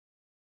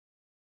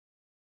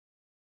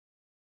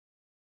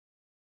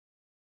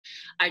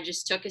I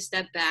just took a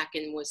step back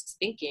and was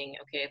thinking,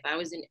 okay, if I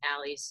was in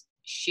Allie's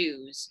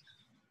shoes,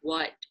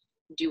 what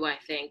do I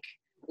think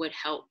would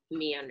help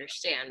me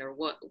understand, or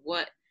what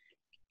would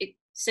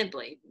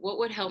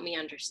help me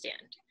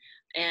understand?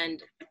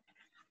 And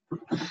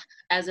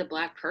as a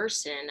Black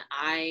person,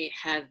 I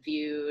have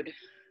viewed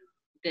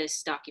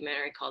this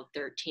documentary called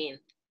 13th,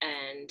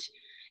 and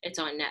it's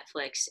on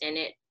Netflix. And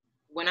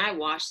when I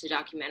watched the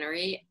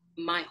documentary,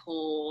 my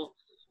whole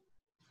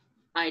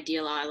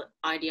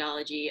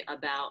ideology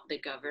about the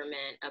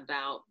government,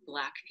 about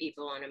Black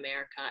people in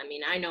America. I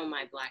mean, I know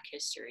my Black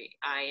history.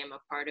 I am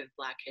a part of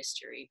Black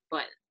history,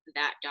 but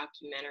that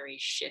documentary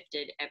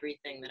shifted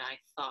everything that I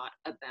thought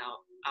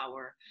about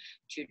our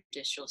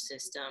judicial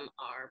system,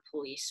 our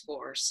police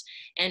force.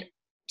 And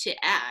to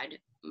add,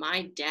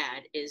 my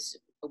dad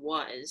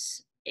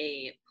was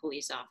a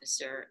police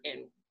officer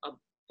in a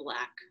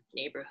Black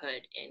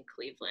neighborhood in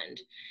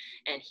Cleveland,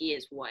 and he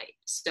is white.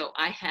 So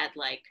I had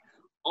like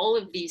all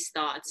of these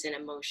thoughts and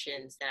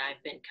emotions that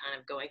I've been kind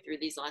of going through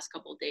these last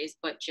couple of days,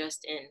 but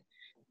just in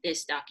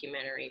this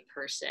documentary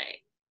per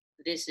se,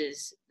 this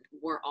is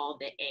where all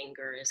the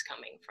anger is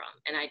coming from.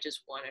 And I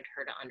just wanted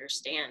her to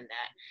understand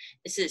that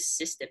this is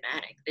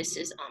systematic. This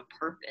is on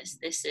purpose.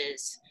 This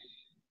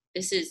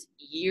is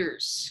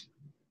years,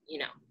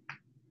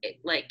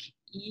 like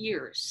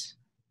years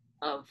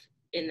of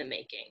in the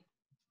making.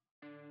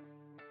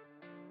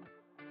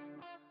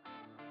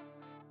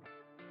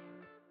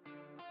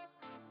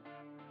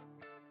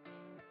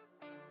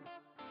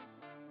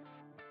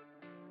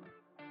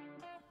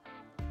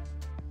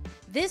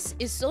 This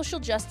is Social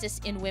Justice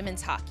in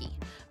Women's Hockey,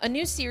 a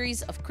new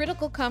series of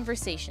critical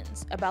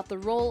conversations about the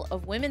role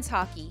of women's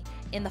hockey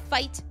in the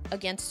fight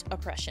against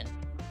oppression.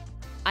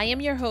 I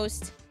am your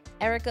host,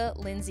 Erica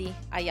Lindsay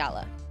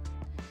Ayala.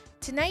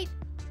 Tonight,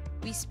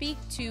 we speak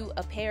to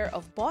a pair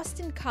of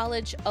Boston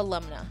College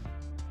alumna,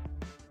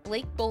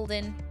 Blake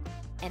Bolden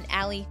and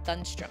Allie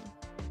Thunstrom.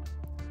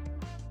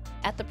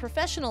 At the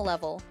professional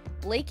level,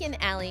 Blake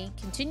and Allie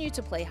continue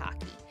to play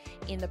hockey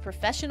in the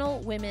Professional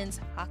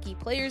Women's Hockey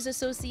Players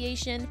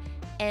Association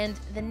and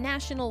the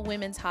National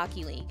Women's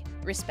Hockey League,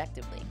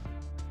 respectively.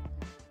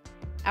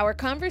 Our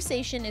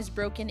conversation is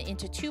broken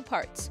into two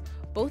parts,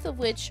 both of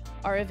which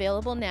are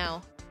available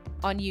now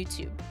on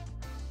YouTube.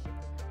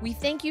 We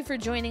thank you for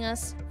joining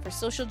us for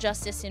Social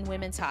Justice in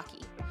Women's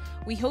Hockey.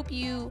 We hope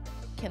you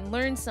can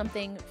learn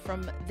something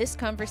from this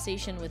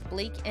conversation with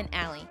Blake and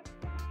Allie,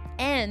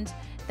 and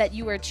that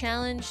you are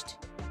challenged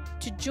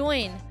to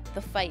join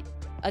the fight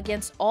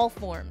against all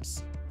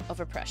forms of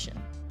oppression.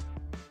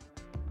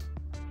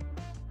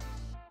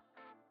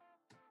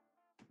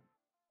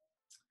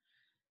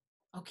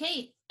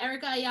 Okay,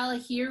 Erica Ayala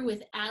here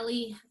with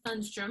Allie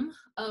Thunstrom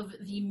of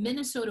the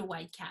Minnesota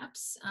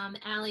Whitecaps.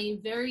 Allie,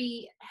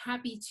 very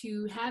happy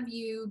to have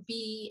you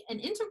be an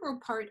integral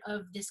part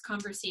of this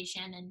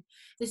conversation and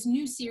this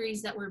new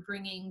series that we're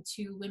bringing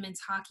to women's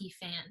hockey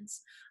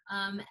fans.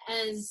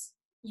 As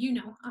you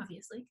know,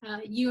 obviously,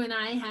 you and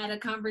I had a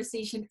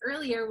conversation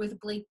earlier with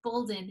Blake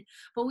Bolden,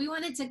 but we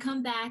wanted to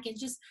come back and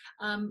just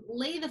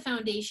lay the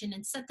foundation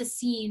and set the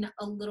scene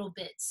a little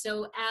bit.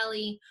 So,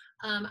 Allie,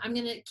 I'm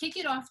going to kick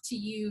it off to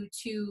you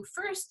to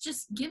first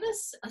just give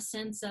us a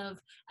sense of,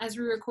 as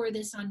we record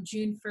this on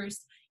June 1st,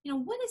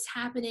 what is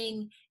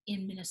happening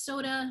in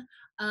Minnesota,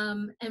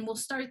 and we'll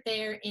start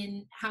there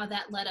in how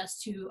that led us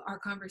to our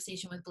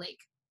conversation with Blake.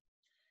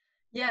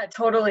 Yeah,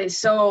 totally.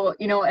 So,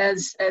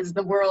 as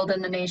the world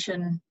and the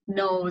nation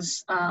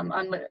knows,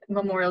 on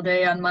Memorial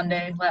Day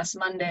last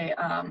Monday,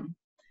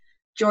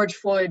 George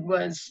Floyd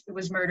was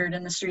murdered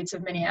in the streets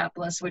of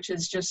Minneapolis, which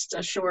is just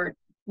a short,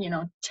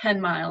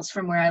 10 miles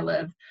from where I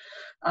live.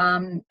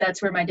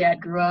 That's where my dad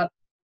grew up.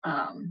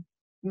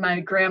 My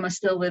grandma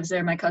still lives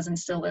there. My cousin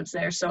still lives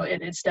there. So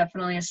it's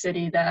definitely a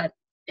city that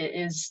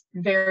is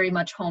very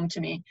much home to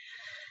me.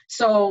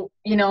 So,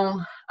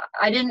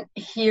 I didn't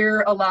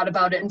hear a lot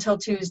about it until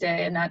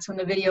Tuesday, and that's when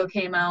the video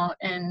came out.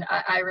 And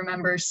I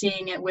remember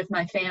seeing it with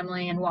my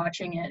family and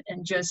watching it,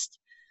 and just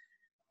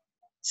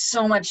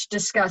so much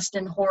disgust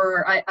and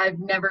horror. I've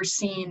never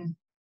seen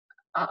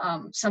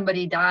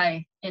somebody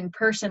die in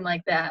person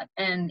like that.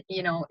 And,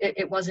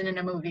 it wasn't in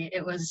a movie.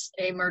 It was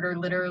a murder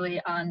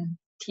literally on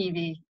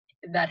TV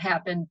that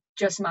happened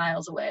just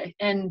miles away.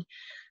 And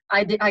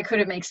I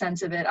couldn't make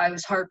sense of it. I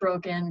was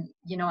heartbroken.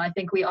 I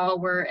think we all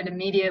were. And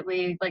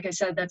immediately, like I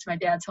said, that's my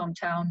dad's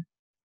hometown.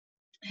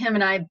 Him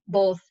and I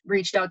both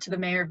reached out to the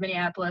mayor of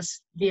Minneapolis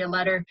via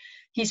letter.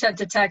 He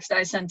sent a text,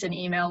 I sent an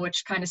email,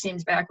 which kind of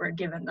seems backward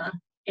given the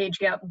age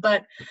gap.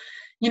 But,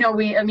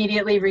 we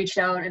immediately reached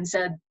out and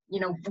said,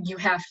 you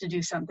have to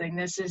do something.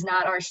 This is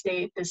not our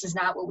state. This is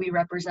not what we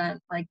represent.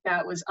 Like,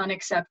 that was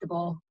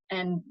unacceptable.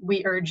 And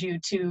we urge you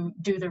to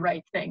do the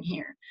right thing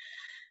here.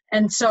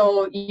 And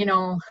so,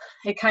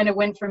 it kind of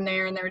went from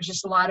there, and there was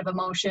just a lot of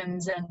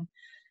emotions. And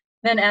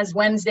then as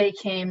Wednesday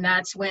came,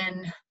 that's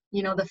when,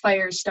 the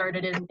fires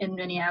started in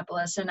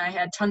Minneapolis. And I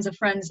had tons of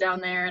friends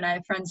down there, and I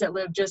have friends that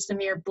live just a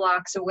mere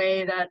blocks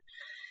away that,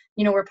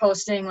 were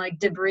posting like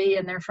debris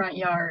in their front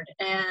yard.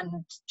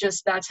 And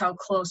just that's how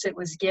close it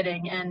was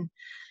getting. And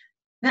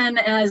then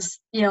as,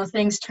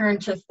 things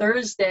turned to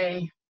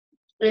Thursday,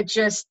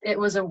 it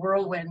was a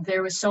whirlwind.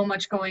 There was so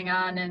much going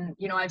on, and,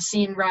 I've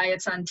seen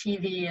riots on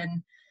TV,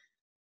 and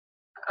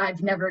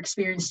I've never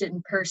experienced it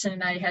in person,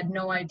 and I had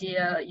no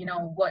idea,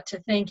 what to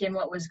think and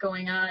what was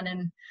going on.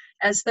 And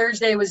as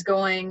Thursday was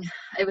going,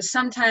 it was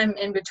sometime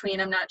in between,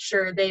 I'm not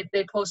sure, they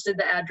posted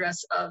the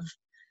address of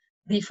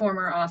the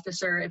former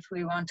officer, if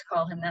we want to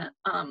call him that.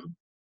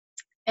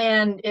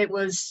 And it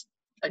was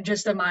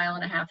just a mile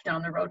and a half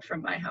down the road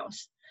from my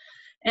house.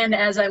 And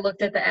as I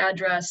looked at the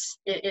address,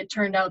 it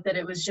turned out that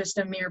it was just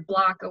a mere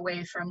block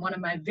away from one of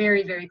my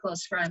very, very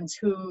close friends,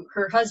 who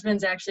her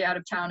husband's actually out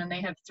of town, and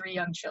they have 3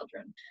 young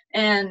children.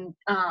 And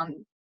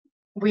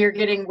we are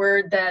getting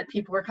word that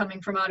people were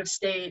coming from out of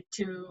state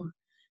to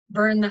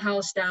burn the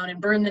house down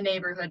and burn the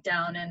neighborhood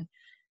down. And,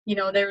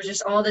 there was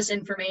just all this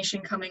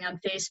information coming on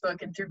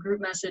Facebook and through group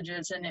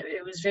messages, and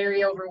it was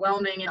very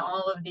overwhelming, and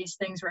all of these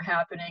things were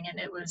happening, and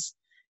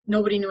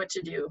nobody knew what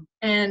to do.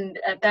 And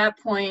at that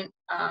point,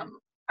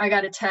 I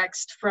got a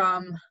text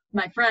from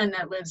my friend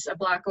that lives a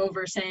block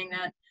over saying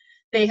that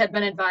they had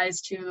been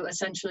advised to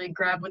essentially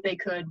grab what they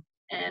could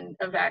and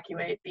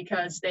evacuate,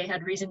 because they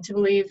had reason to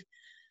believe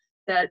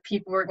that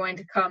people were going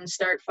to come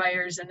start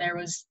fires, and there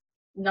was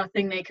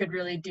nothing they could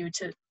really do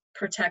to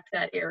protect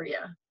that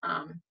area.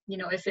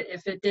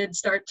 If it did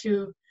start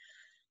to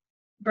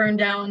burn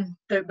down,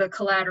 the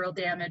collateral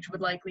damage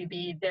would likely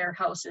be their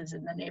houses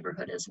in the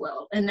neighborhood as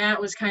well. And that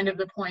was kind of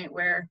the point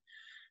where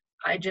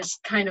I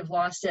just kind of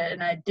lost it,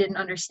 and I didn't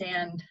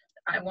understand.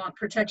 I want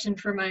protection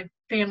for my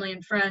family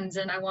and friends,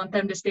 and I want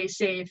them to stay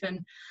safe. And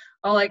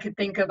all I could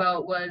think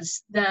about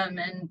was them,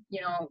 and,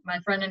 my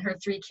friend and her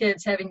 3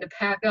 kids having to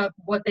pack up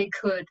what they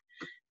could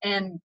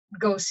and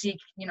go seek,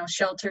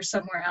 shelter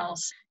somewhere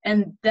else.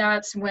 And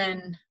that's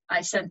when I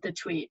sent the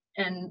tweet.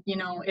 And,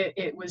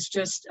 it was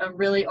just a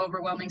really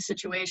overwhelming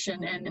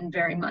situation, and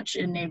very much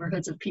in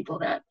neighborhoods of people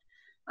that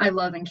I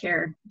love and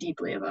care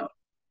deeply about.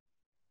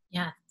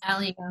 Yeah,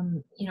 Allie,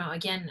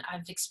 again,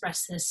 I've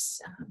expressed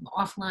this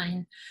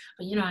offline,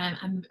 but,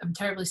 I'm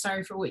terribly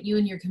sorry for what you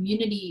and your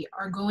community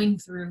are going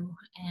through.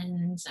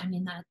 And I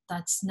mean,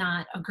 that's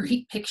not a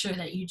great picture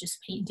that you just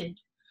painted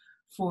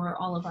for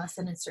all of us.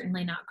 And it's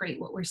certainly not great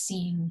what we're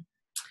seeing,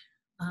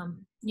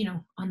 on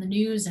the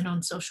news and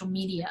on social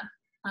media.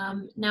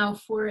 Now,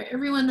 for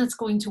everyone that's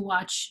going to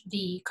watch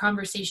the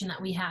conversation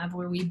that we have,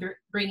 where we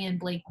bring in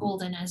Blake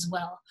Bolden as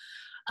well,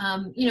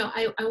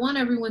 I want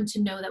everyone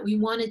to know that we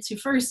wanted to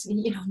first,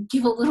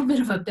 give a little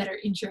bit of a better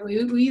intro.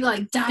 We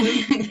like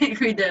dived.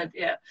 We did,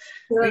 yeah.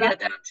 We got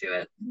down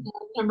to it.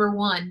 Number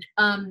 1.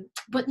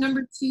 But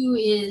number 2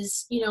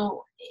 is,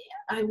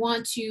 I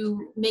want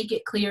to make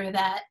it clear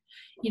that,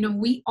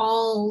 we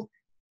all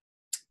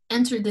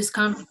entered this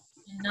conversation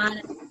not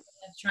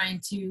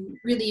trying to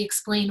really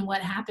explain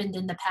what happened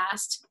in the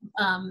past,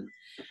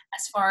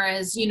 as far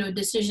as,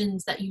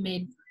 decisions that you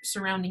made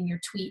surrounding your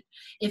tweet.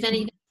 If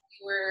anything,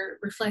 we're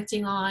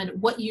reflecting on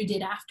what you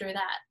did after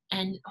that,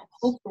 and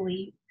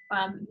hopefully,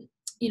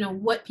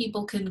 what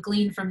people can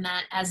glean from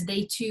that as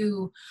they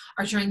too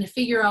are trying to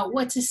figure out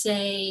what to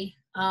say,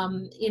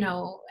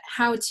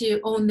 how to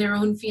own their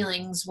own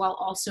feelings while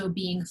also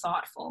being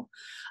thoughtful.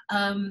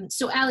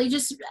 So Allie,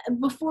 just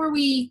before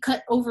we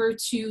cut over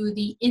to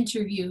the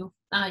interview,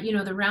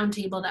 the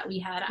roundtable that we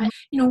had,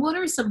 what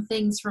are some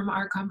things from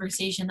our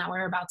conversation that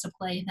we're about to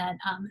play that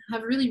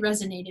have really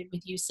resonated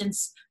with you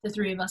since the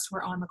 3 of us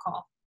were on the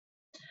call?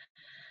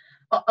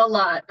 A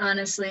lot,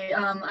 honestly.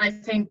 I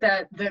think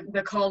that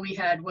the call we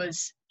had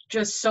was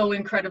just so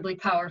incredibly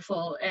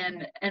powerful,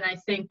 and I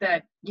think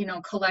that,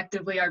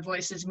 collectively our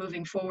voices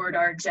moving forward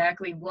are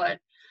exactly what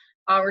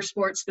our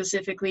sport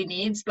specifically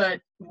needs, but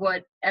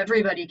what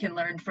everybody can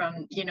learn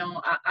from.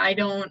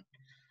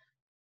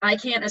 I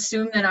can't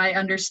assume that I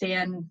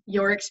understand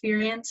your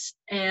experience,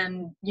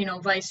 and,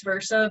 vice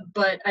versa,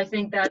 but I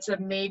think that's a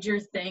major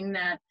thing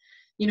that,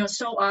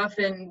 so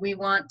often we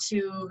want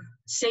to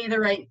say the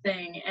right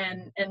thing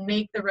and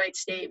make the right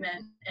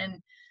statement and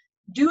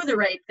do the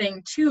right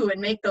thing too, and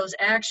make those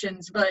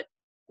actions. But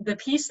the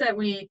piece that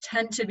we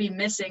tend to be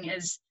missing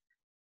is,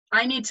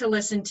 I need to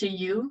listen to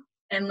you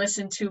and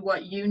listen to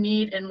what you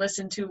need and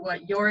listen to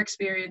what your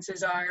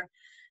experiences are.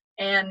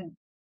 And,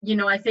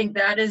 I think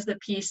that is the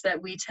piece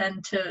that we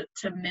tend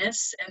to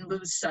miss and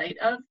lose sight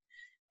of,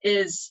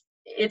 is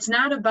it's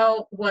not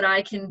about what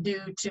I can do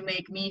to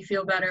make me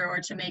feel better or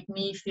to make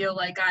me feel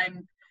like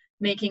I'm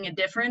making a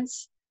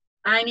difference.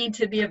 I need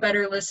to be a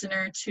better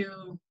listener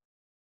to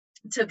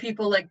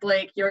people like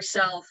Blake,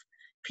 yourself,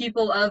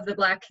 people of the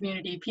Black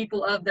community,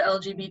 people of the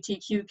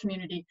LGBTQ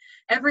community,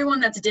 everyone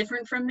that's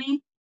different from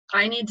me.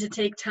 I need to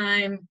take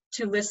time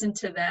to listen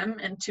to them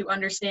and to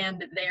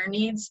understand their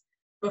needs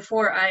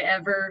before I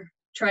ever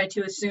try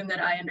to assume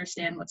that I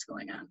understand what's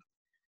going on.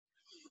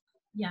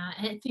 Yeah,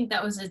 I think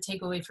that was a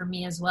takeaway for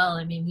me as well.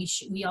 I mean,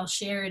 we all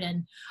shared,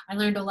 and I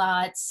learned a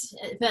lot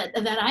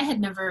that I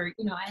had never,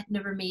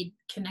 made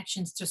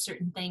connections to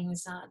certain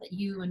things that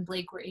you and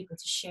Blake were able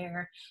to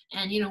share.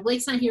 And,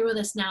 Blake's not here with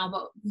us now,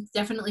 but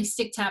definitely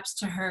stick taps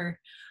to her.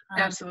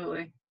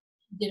 Absolutely.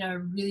 did a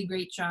really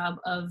great job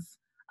of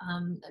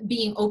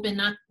being open,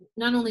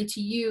 not only to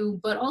you,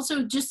 but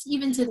also just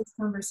even to this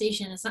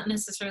conversation. It's not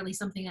necessarily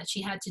something that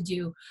she had to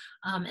do.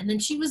 And then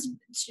she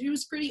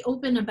was pretty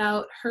open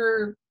about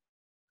her,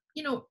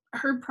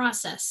 her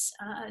process,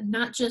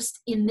 not just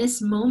in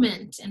this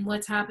moment and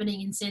what's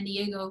happening in San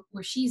Diego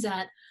where she's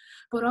at,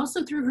 but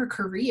also through her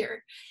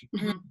career.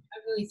 Mm-hmm. And I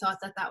really thought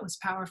that that was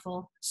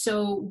powerful.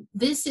 So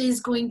this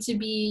is going to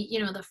be,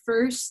 the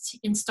first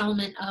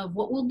installment of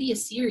what will be a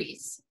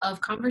series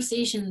of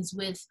conversations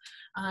with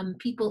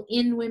people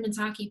in women's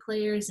hockey,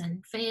 players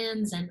and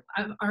fans. And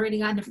I've already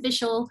got an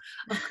official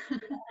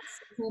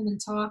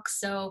and talk.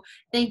 So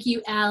thank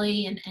you,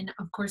 Allie. And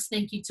of course,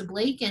 thank you to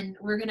Blake. And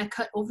we're going to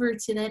cut over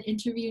to that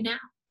interview now.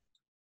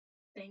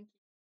 Thank you.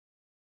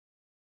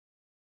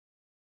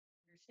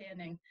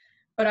 Understanding.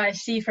 But I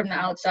see from the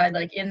outside,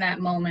 like in that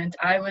moment,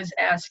 I was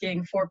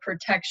asking for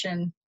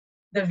protection,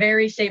 the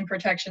very same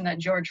protection that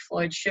George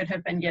Floyd should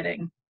have been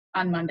getting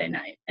on Monday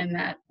night and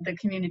that the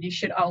community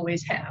should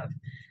always have.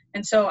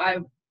 And so I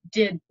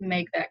did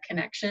make that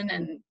connection,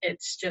 and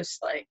it's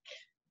just like,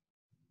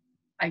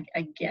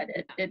 I get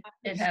it.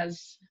 It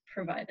has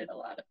provided a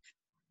lot of.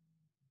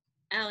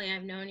 Allie,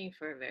 I've known you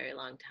for a very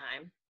long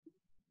time,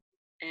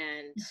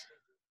 and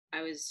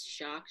I was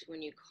shocked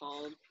when you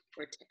called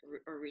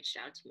or reached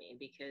out to me,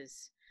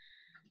 because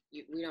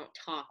we don't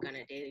talk on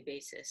a daily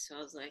basis. So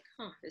I was like,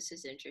 this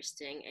is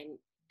interesting.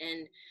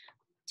 And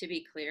to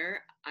be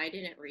clear, I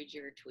didn't read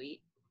your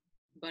tweet,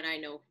 but I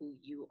know who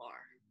you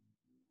are,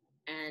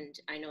 and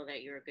I know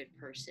that you're a good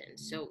person.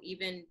 So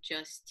even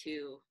just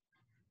to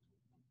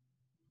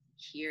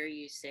hear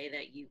you say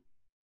that you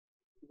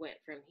went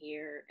from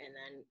here and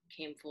then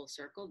came full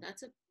circle,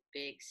 that's a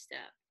big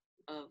step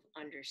of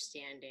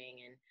understanding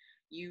and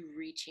you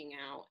reaching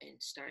out and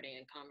starting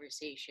a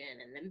conversation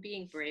and then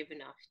being brave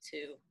enough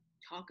to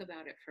talk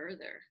about it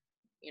further,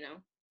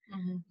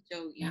 Mm-hmm.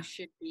 So you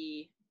should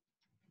be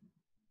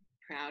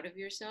proud of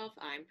yourself.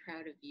 I'm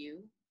proud of you,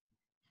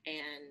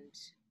 and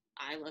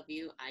I love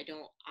you.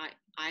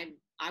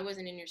 I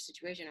wasn't in your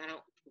situation. I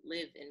don't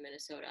live in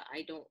Minnesota.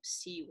 I don't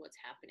see what's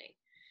happening.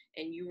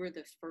 And you were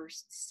the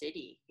first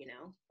city,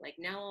 like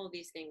now all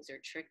these things are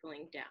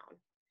trickling down.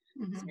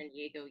 Mm-hmm. San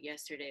Diego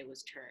yesterday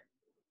was turned,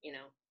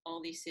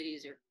 all these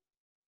cities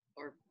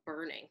are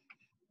burning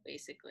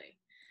basically.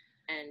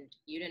 And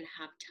you didn't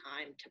have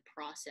time to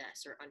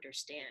process or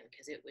understand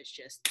because it was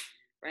just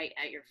right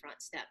at your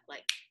front step,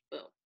 like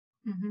boom.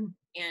 Mm-hmm.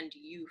 And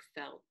you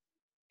felt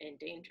in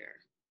danger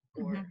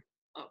or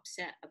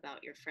upset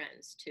about your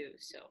friends too.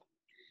 So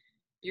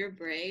you're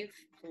brave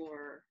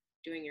for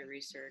doing your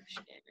research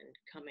and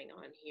coming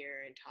on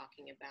here and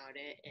talking about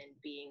it and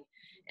being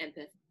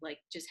like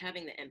just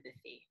having the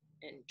empathy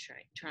and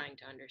trying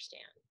to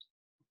understand.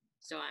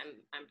 So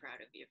I'm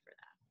proud of you for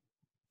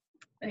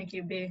that. Thank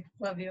you, B.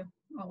 Love you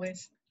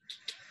always.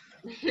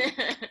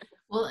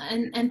 Well,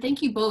 and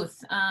thank you both.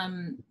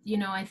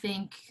 I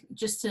think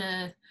just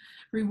to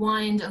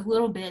rewind a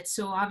little bit,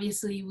 so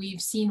obviously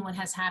we've seen what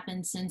has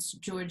happened since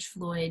George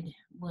Floyd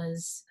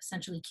was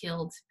essentially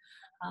killed.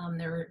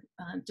 There were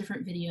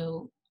different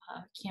video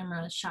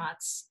camera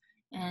shots,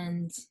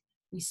 and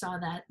we saw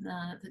that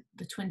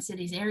the Twin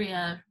Cities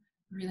area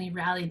really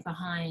rallied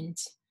behind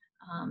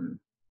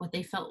what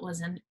they felt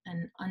was an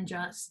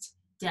unjust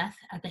death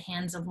at the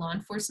hands of law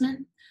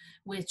enforcement,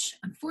 which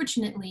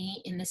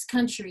unfortunately in this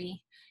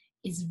country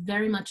is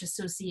very much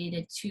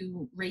associated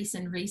to race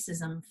and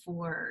racism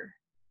for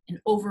an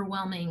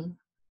overwhelming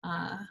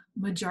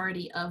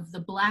majority of the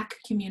Black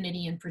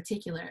community in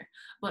particular,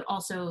 but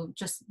also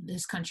just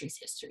this country's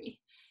history.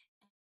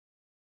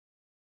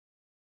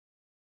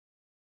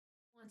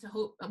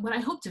 What I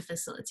hope to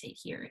facilitate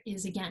here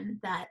is, again,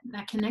 that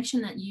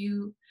connection that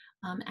you,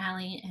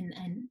 Allie,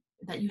 and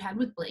that you had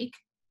with Blake,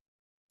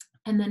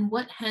 and then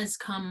what has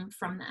come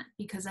from that,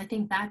 because I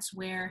think that's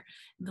where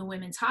the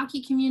women's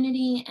hockey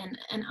community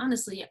and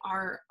honestly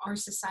our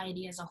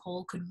society as a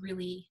whole could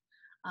really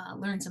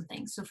learn some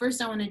things. So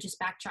first I want to just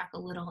backtrack a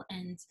little,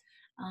 and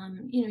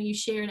you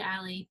shared,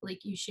 Allie,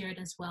 Blake, you shared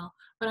as well,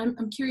 but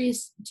I'm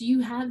curious, do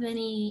you have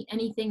any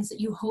things that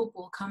you hope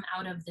will come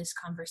out of this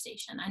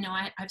conversation? I know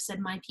I've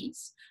said my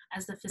piece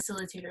as the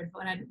facilitator,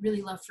 but I'd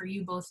really love for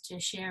you both to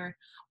share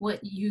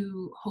what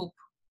you hope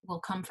will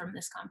come from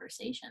this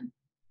conversation.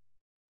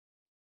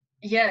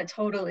 Yeah,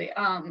 totally.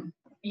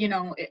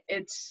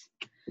 It's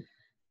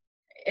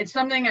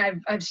something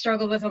I've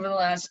struggled with over the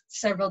last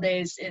several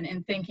days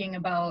in thinking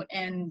about,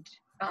 and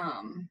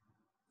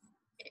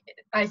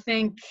I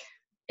think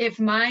if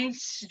my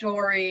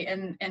story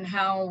and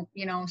how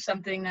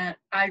something that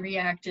I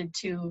reacted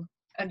to,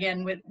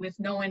 again with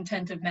no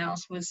intent of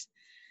malice, was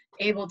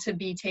able to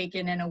be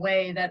taken in a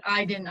way that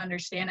I didn't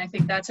understand, I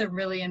think that's a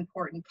really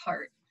important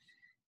part.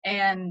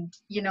 And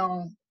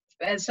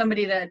as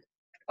somebody that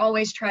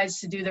always tries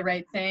to do the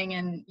right thing,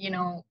 and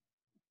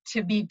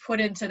to be put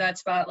into that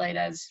spotlight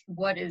as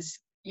what is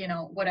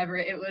whatever,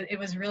 it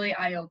was really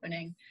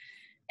eye-opening.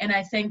 And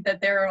I think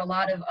that there are a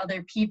lot of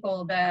other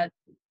people that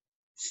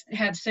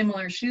have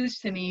similar shoes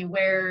to me,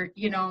 where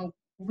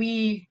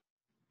we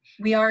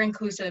we are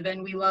inclusive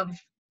and we love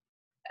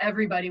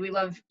everybody. We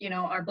love, you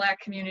know, our Black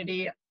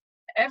community,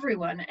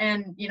 everyone,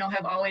 and, you know,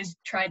 have always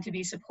tried to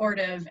be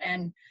supportive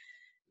and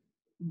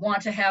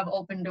want to have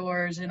open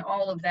doors and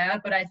all of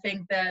that. But I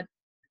think that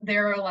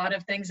there are a lot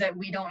of things that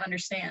we don't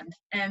understand.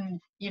 And,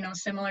 you know,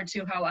 similar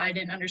to how I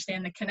didn't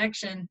understand the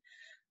connection,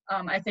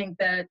 I think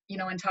that, you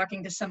know, in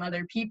talking to some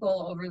other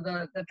people over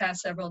the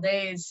past several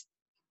days,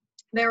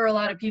 there were a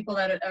lot of people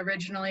that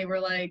originally were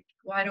like,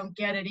 well, I don't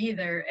get it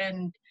either.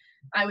 And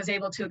I was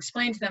able to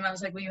explain to them, I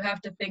was like, well, you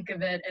have to think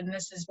of it, and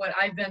this is what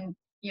I've been,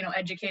 you know,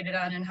 educated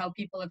on and how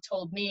people have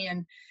told me.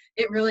 And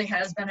it really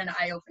has been an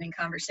eye-opening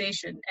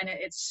conversation. And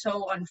it's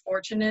so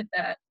unfortunate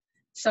that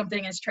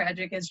something as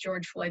tragic as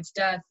George Floyd's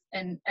death,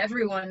 and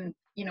everyone,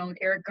 you know,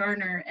 Eric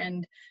Garner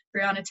and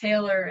Breonna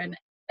Taylor and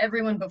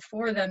everyone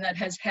before them that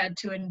has had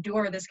to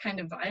endure this kind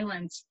of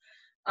violence,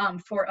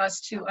 for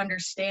us to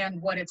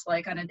understand what it's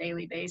like on a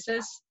daily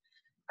basis,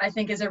 I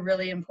think is a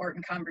really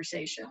important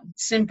conversation.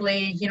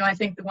 Simply, you know, I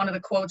think one of the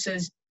quotes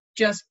is,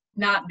 just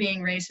not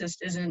being racist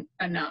isn't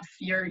enough.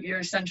 You're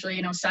essentially,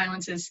 you know,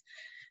 silence is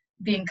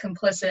being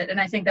complicit.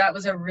 And I think that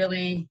was a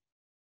really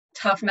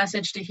tough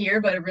message to hear,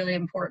 but a really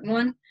important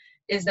one,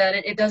 is that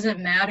it doesn't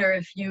matter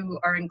if you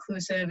are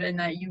inclusive and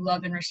that you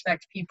love and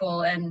respect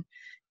people, and,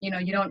 you know,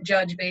 you don't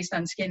judge based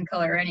on skin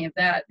color or any of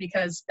that,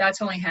 because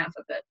that's only half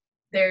of it.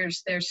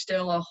 There's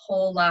still a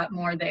whole lot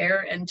more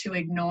there, and to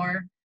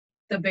ignore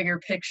the bigger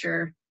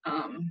picture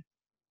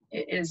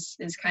is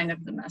kind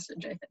of the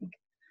message, I think.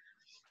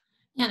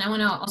 Yeah, and I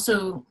want to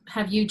also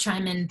have you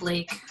chime in,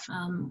 Blake.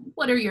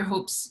 What are your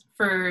hopes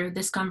for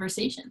this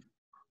conversation?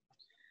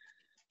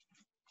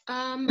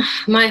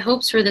 My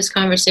hopes for this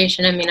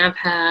conversation, I mean, I've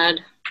had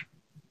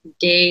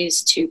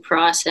days to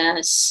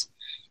process,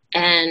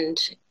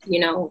 and, you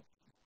know,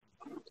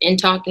 in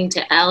talking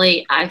to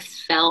Allie, I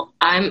feel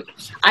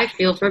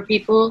for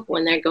people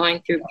when they're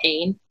going through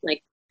pain.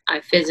 Like,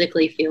 I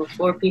physically feel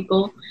for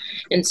people.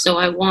 And so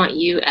I want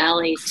you,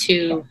 Allie,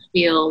 to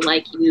feel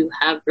like you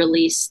have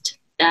released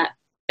that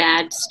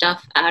bad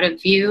stuff out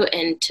of you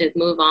and to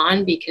move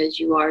on, because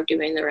you are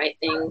doing the right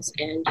things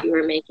and you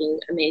are making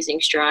amazing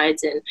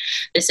strides. And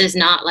this is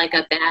not like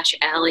a bash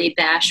Allie,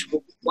 bash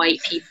white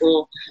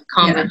people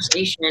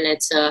conversation. Yeah.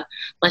 It's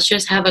let's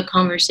just have a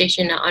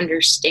conversation to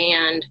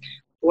understand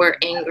where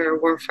anger,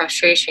 where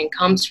frustration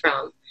comes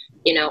from.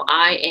 You know,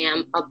 I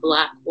am a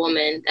Black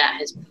woman that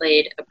has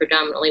played a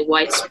predominantly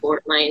white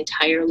sport my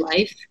entire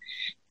life,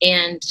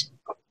 and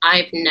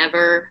I've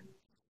never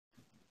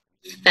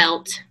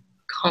felt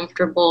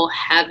comfortable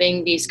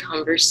having these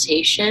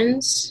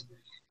conversations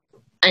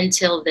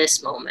until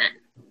this moment.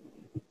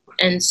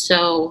 And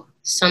so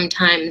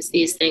sometimes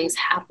these things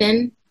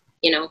happen.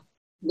 You know,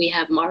 we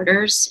have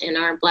martyrs in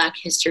our Black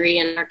history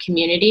and our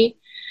community,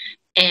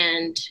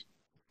 and,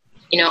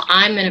 you know,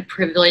 I'm in a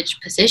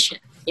privileged position.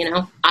 You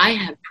know, I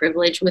have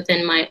privilege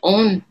within my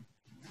own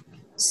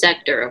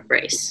sector of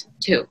race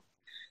too.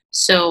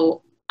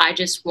 So I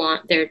just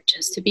want there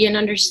just to be an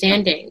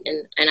understanding.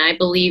 And I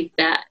believe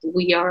that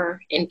we are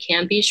and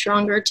can be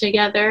stronger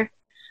together,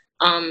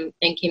 and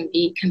can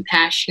be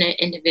compassionate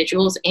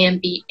individuals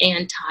and be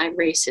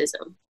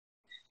anti-racism.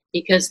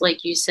 Because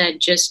like you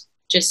said, just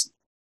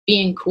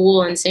being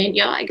cool and saying,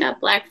 yo, I got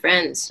Black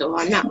friends, so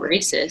I'm not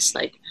racist.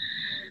 Like,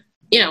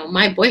 you know,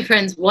 my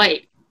boyfriend's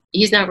white.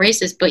 He's not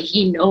racist, but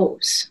he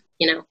knows.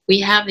 You know, we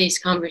have these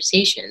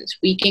conversations.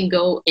 We can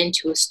go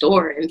into a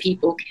store and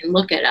people can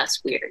look at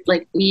us weird.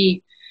 Like,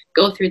 we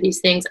go through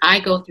these things. I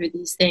go through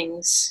these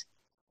things.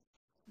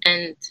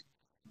 And,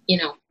 you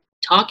know,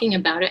 talking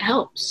about it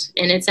helps.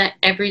 And it's at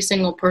every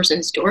single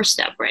person's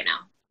doorstep right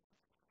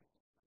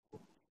now.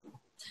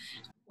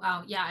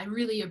 Wow. Yeah, I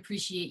really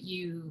appreciate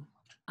you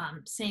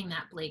saying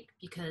that, Blake,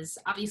 because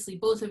obviously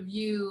both of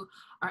you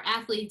are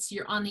athletes.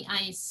 You're on the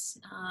ice,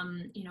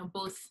 you know,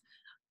 both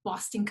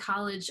Boston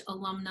College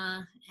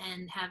alumna,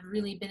 and have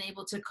really been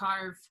able to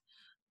carve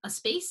a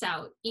space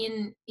out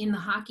in the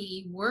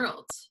hockey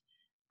world.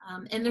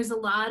 And there's a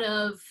lot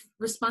of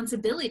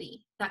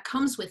responsibility that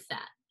comes with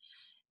that.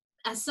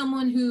 As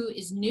someone who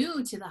is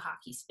new to the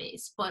hockey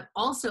space, but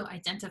also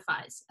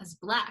identifies as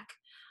Black,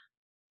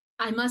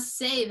 I must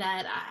say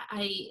that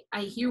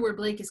I hear where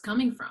Blake is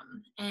coming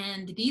from.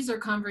 And these are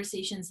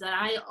conversations that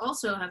I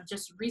also have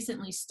just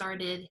recently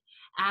started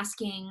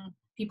asking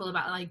people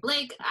about. Like,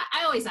 Blake,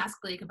 I always ask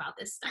Blake about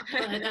this stuff,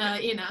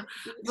 but you know,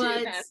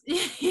 but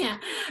yeah,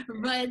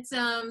 but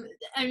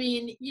I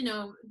mean, you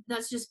know,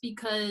 that's just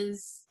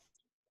because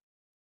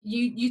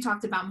you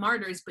talked about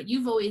martyrs, but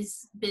you've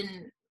always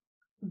been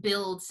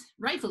billed,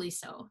 rightfully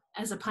so,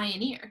 as a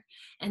pioneer,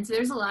 and so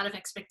there's a lot of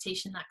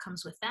expectation that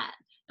comes with that,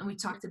 and we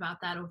talked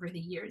about that over the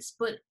years.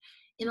 But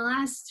in the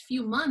last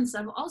few months,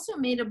 I've also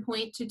made a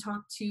point to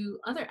talk to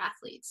other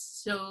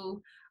athletes,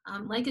 so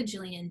like a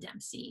Jillian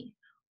Dempsey,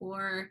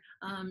 or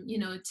you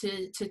know,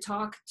 to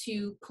talk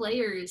to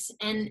players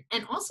and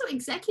also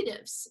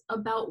executives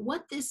about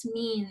what this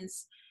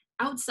means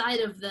outside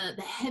of the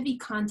heavy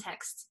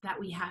context that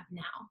we have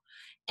now.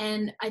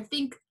 And I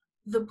think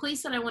the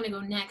place that I want to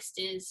go next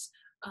is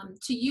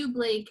to you,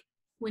 Blake.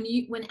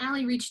 when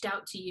Allie reached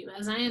out to you,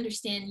 as I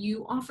understand,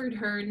 you offered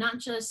her not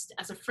just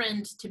as a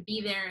friend to be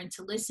there and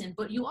to listen,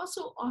 but you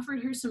also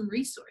offered her some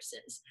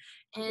resources.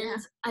 And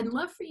I'd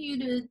love for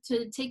you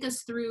to take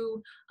us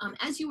through,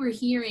 as you were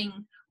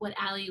hearing what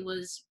Allie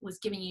was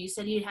giving you. You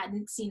said you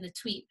hadn't seen the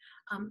tweet.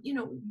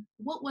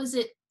 What was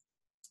it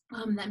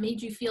that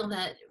made you feel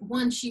that,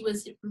 one, she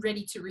was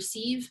ready to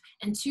receive,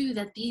 and two,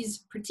 that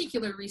these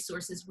particular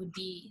resources would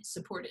be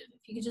supportive?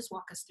 If you could just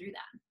walk us through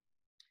that.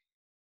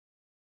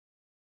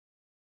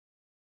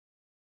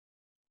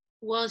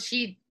 Well,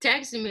 she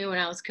texted me when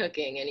I was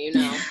cooking, and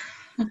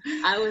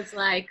I was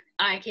like,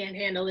 I can't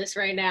handle this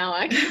right now.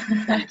 I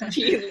can back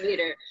to you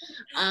later.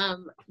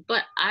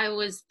 But I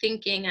was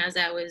thinking as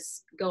I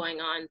was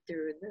going on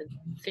through the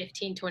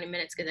 15, 20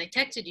 minutes, because I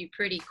texted you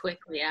pretty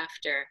quickly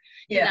after.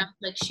 Yeah. I was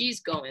like, she's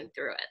going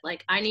through it.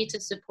 Like, I need to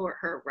support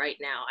her right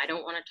now. I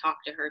don't want to talk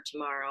to her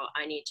tomorrow.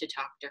 I need to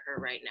talk to her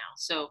right now.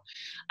 So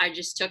I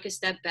just took a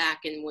step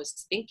back and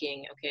was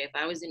thinking, okay, if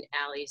I was in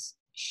Allie's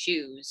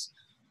shoes,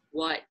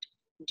 what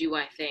do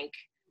I think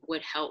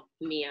would help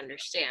me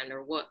understand,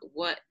 or what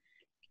would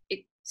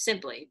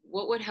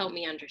help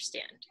me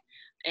understand?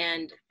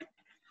 And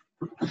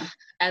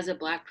as a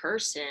Black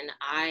person,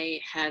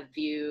 I have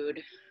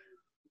viewed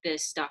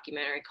this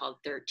documentary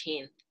called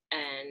 13th,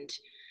 and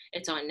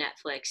it's on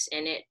Netflix.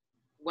 And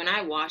when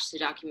I watched the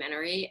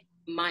documentary,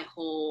 my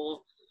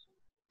whole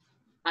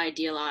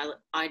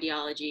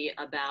ideology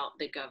about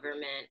the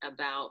government,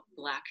 about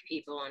Black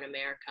people in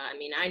America. I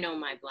mean, I know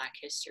my Black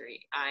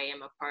history. I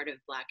am a part of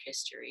Black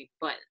history,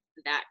 but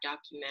that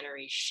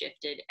documentary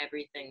shifted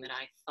everything that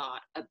I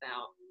thought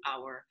about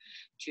our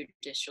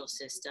judicial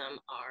system,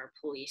 our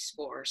police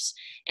force.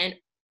 And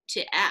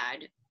to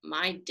add,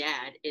 my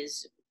dad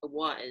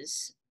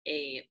was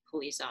a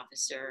police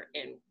officer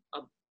in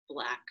a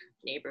Black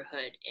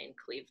neighborhood in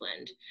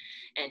Cleveland,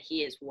 and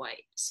he is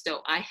white.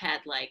 So I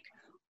had like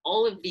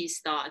all of these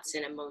thoughts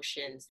and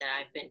emotions that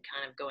I've been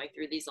kind of going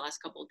through these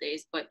last couple of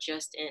days, but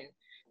just in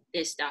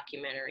this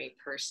documentary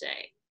per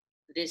se,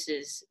 this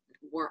is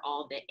where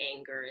all the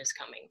anger is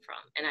coming from.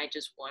 And I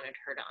just wanted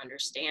her to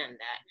understand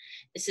that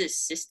this is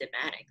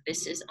systematic.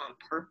 This is on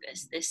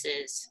purpose. This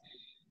is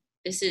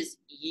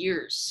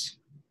years,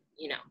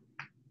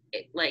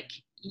 like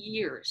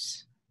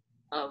years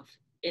of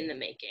in the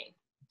making.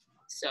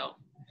 So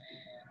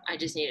I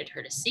just needed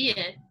her to see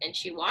it, and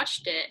she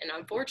watched it, and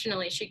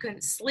unfortunately she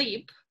couldn't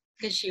sleep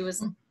because she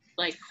was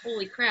like,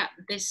 holy crap,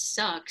 this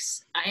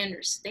sucks. I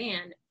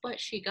understand, but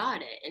she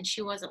got it. And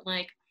she wasn't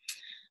like,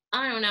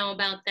 I don't know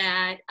about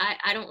that.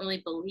 I don't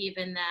really believe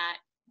in that.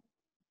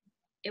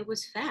 It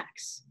was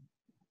facts.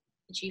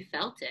 And she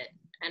felt it.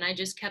 And I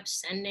just kept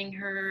sending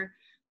her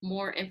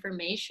more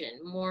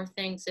information, more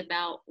things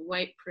about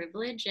white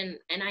privilege. And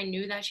I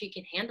knew that she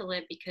could handle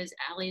it because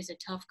Allie is a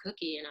tough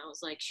cookie. And I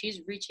was like,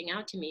 she's reaching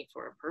out to me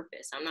for a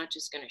purpose. I'm not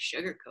just going to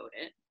sugarcoat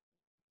it.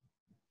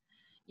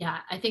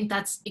 Yeah, I think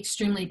that's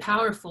extremely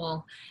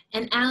powerful.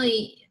 And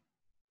Allie,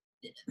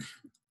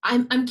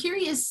 I'm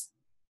curious,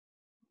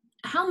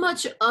 how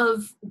much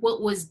of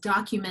what was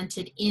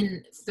documented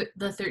in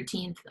the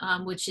 13th,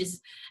 which is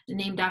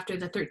named after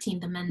the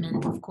 13th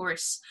Amendment, of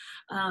course,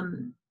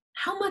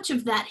 how much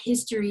of that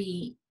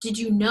history did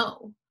you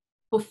know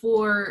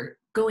before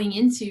going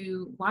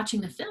into watching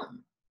the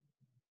film?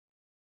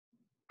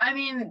 I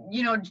mean,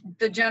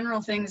 the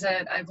general things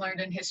that I've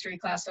learned in history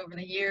class over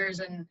the years,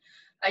 and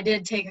I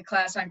did take a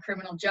class on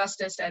criminal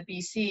justice at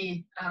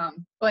BC,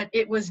 but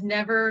it was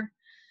never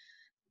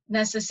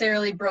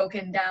necessarily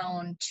broken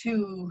down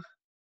to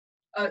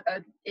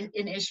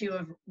an issue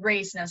of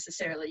race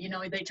necessarily.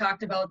 They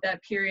talked about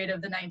that period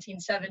of the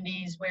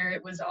 1970s where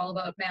it was all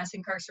about mass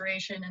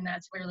incarceration, and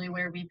that's really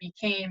where we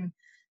became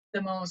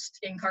the most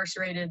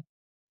incarcerated,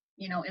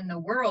 in the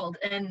world.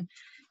 And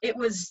it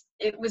was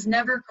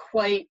never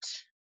quite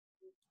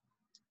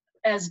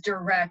as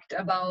direct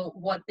about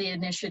what the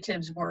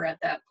initiatives were at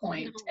that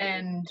point.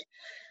 And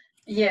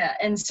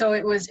and so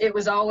it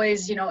was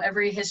always,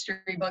 every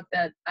history book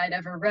that I'd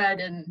ever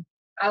read, and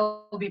I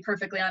will be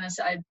perfectly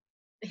honest,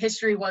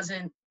 history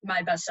wasn't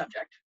my best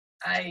subject.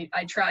 I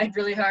tried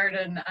really hard,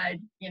 and I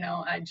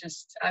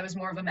was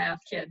more of a math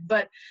kid,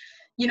 but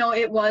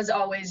it was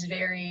always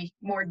very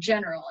more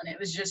general, and it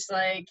was just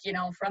like,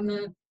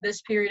 from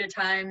this period of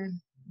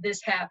time,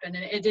 this happened,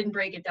 and it didn't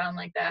break it down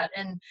like that.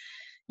 And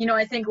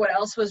I think what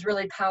else was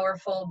really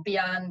powerful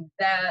beyond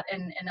that,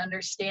 and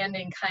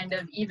understanding kind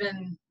of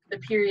even the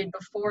period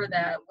before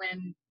that,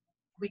 when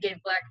we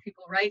gave Black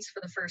people rights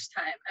for the first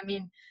time. I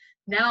mean,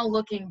 now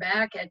looking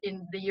back at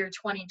in the year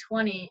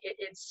 2020,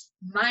 it's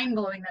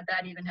mind-blowing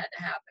that even had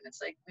to happen. It's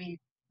like we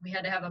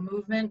had to have a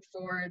movement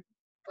for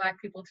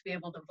Black people to be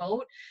able to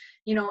vote.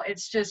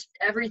 It's just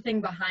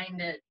everything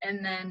behind it.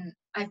 And then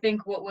I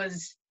think what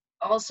was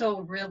also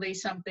really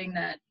something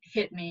that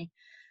hit me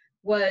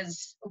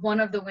was one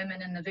of the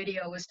women in the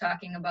video was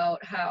talking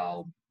about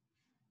how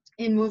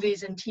in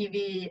movies and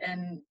TV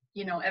and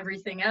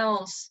everything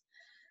else,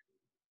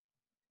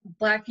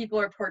 Black people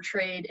are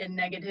portrayed in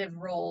negative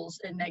roles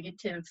and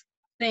negative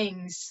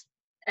things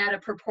at a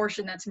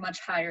proportion that's much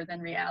higher than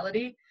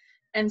reality.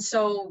 And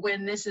so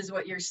when this is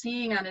what you're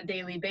seeing on a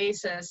daily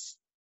basis,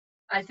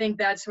 I think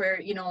that's where,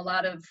 you know, a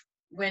lot of,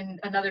 when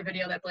another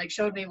video that Blake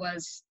showed me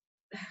was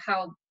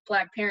how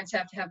Black parents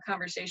have to have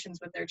conversations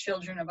with their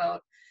children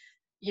about,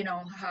 you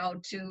know, how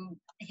to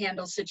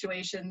handle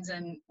situations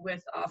and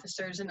with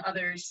officers and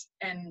others,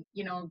 and,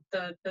 you know,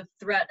 the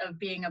threat of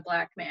being a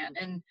Black man.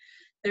 And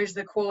there's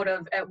the quote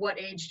of, at what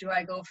age do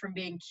I go from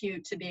being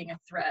cute to being a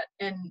threat?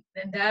 And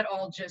that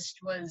all just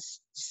was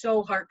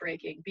so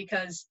heartbreaking,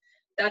 because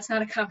that's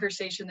not a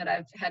conversation that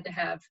I've had to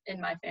have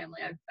in my family.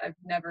 I've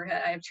never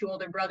had, I have 2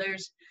 older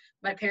brothers.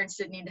 My parents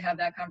didn't need to have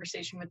that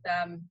conversation with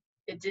them.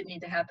 It didn't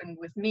need to happen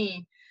with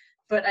me.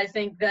 But I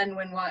think then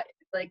when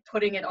like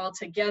putting it all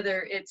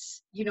together,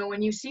 it's, you know,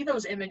 when you see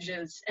those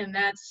images, and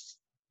that's,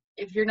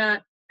 if you're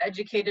not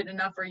educated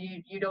enough, or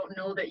you don't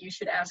know that you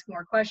should ask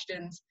more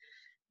questions,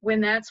 when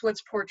that's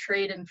what's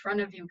portrayed in front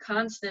of you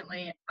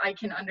constantly, I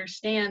can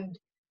understand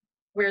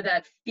where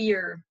that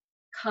fear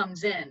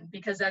comes in,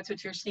 because that's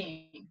what you're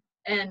seeing.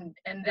 And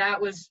that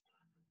was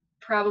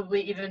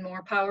probably even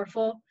more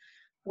powerful,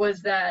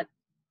 was that,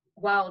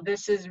 wow,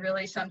 this is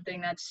really something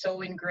that's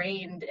so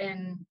ingrained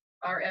in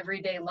our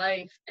everyday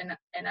life. And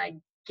I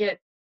get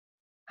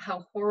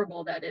how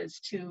horrible that is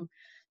to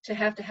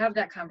have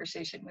that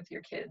conversation with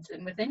your kids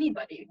and with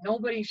anybody.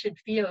 Nobody should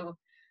feel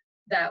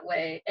that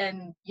way.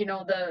 And, you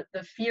know,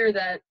 the fear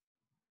that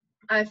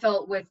I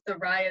felt with the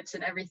riots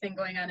and everything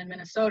going on in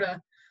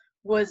Minnesota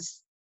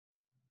was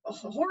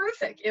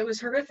horrific. It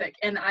was horrific.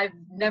 And I've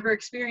never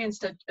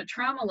experienced a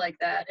trauma like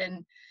that.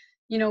 And,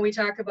 you know, we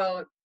talk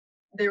about,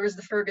 there was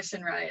the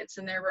Ferguson riots,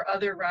 and there were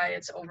other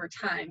riots over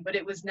time, but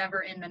it was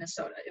never in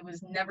Minnesota. It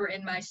was never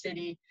in my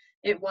city.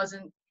 It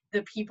wasn't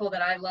the people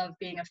that I love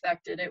being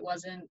affected. It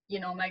wasn't,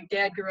 you know, my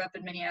dad grew up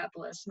in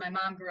Minneapolis. My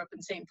mom grew up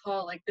in St.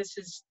 Paul. Like, this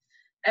is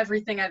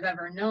everything I've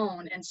ever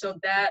known. And so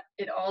that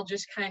it all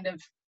just kind of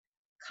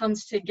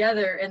comes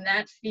together. And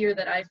that fear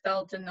that I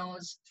felt in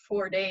those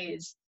 4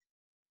 days,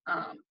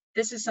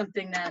 this is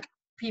something that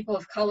people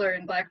of color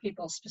and Black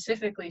people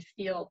specifically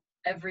feel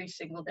every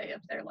single day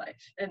of their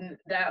life. And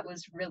that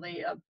was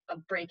really a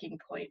breaking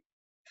point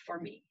for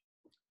me.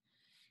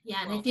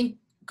 Yeah, and I think,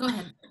 go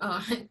ahead.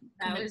 Oh,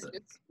 that was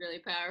just really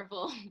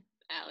powerful,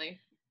 Allie.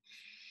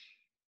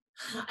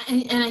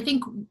 And I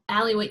think,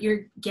 Allie, what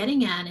you're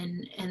getting at,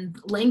 and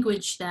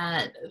language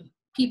that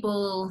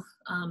people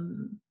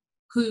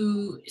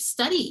who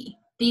study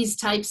these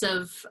types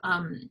of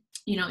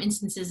you know,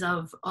 instances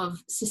of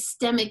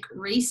systemic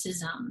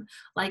racism,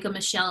 like a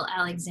Michelle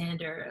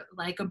Alexander,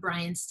 like a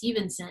Brian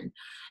Stevenson,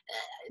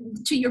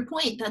 to your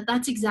point,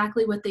 that's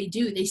exactly what they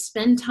do. They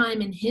spend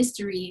time in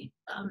history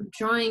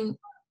drawing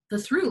the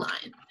through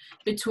line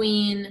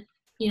between,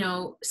 you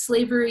know,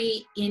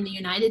 slavery in the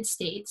United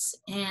States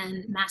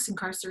and mass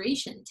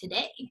incarceration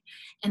today.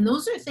 And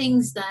those are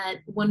things that,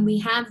 when we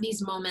have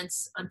these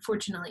moments,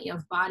 unfortunately,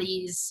 of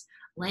bodies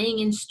laying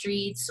in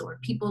streets or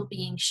people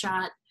being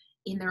shot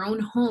in their own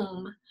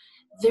home,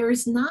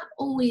 there's not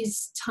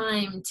always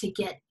time to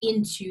get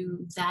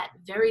into that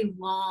very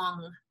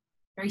long,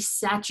 very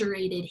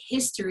saturated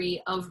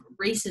history of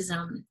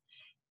racism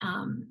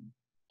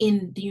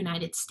in the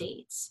United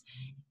States.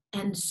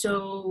 And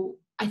so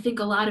I think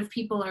a lot of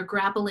people are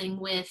grappling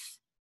with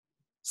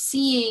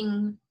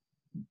seeing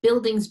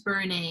buildings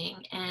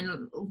burning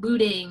and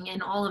looting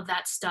and all of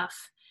that stuff,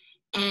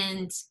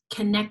 and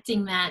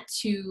connecting that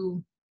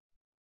to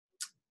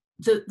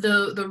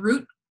the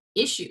root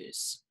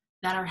issues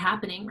that are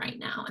happening right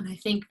now. And I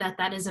think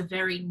that is a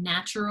very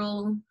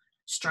natural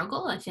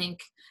struggle. I think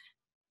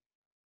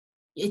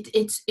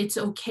it's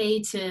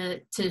okay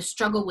to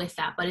struggle with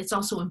that, but it's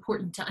also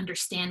important to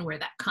understand where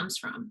that comes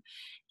from.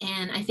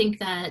 And I think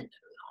that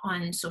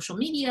on social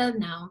media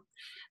now,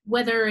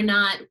 whether or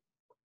not,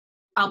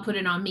 I'll put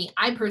it on me,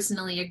 I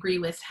personally agree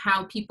with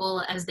how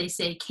people, as they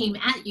say, came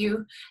at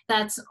you.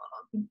 That's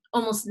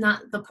almost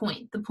not the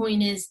point. The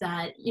point is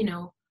that, you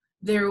know,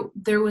 there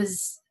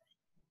was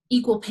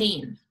equal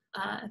pain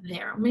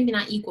there, or maybe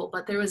not equal,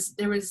 but there was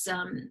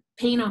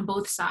pain on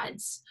both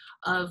sides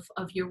of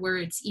your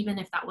words, even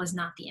if that was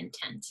not the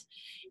intent.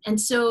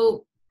 And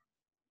so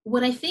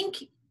what I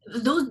think,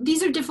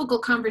 these are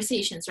difficult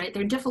conversations, right?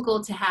 They're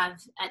difficult to have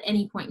at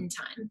any point in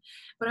time.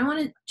 But I want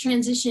to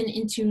transition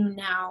into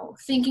now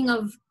thinking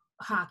of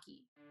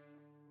hockey.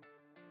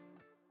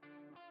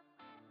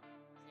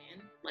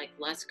 Like,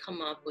 let's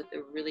come up with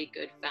a really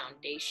good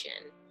foundation.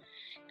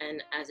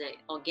 And as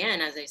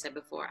I said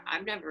before,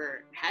 I've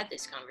never had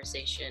this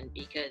conversation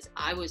because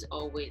I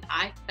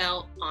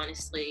felt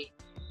honestly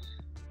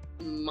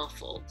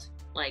muffled.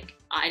 Like,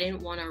 I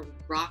didn't want to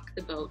rock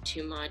the boat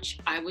too much.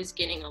 I was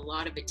getting a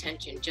lot of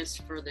attention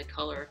just for the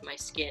color of my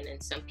skin.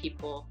 And some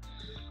people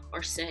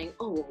are saying,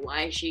 oh, well,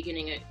 why is she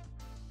getting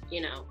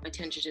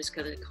attention just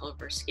because of the color of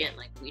her skin?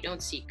 Like, we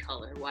don't see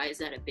color. Why is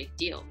that a big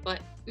deal? But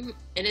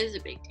it is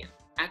a big deal.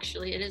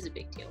 Actually, it is a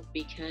big deal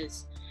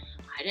because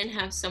I didn't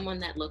have someone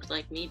that looked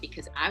like me,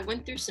 because I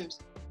went through some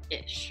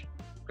ish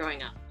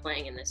growing up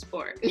playing in this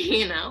sport,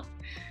 you know?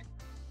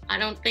 I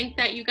don't think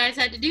that you guys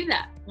had to do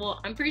that. Well,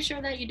 I'm pretty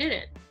sure that you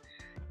didn't.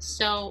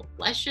 So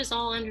let's just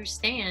all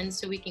understand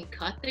so we can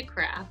cut the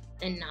crap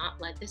and not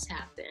let this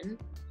happen,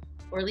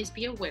 or at least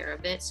be aware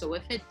of it. So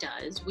if it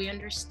does, we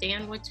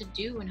understand what to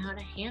do and how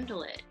to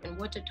handle it and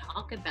what to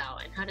talk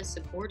about and how to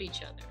support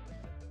each other.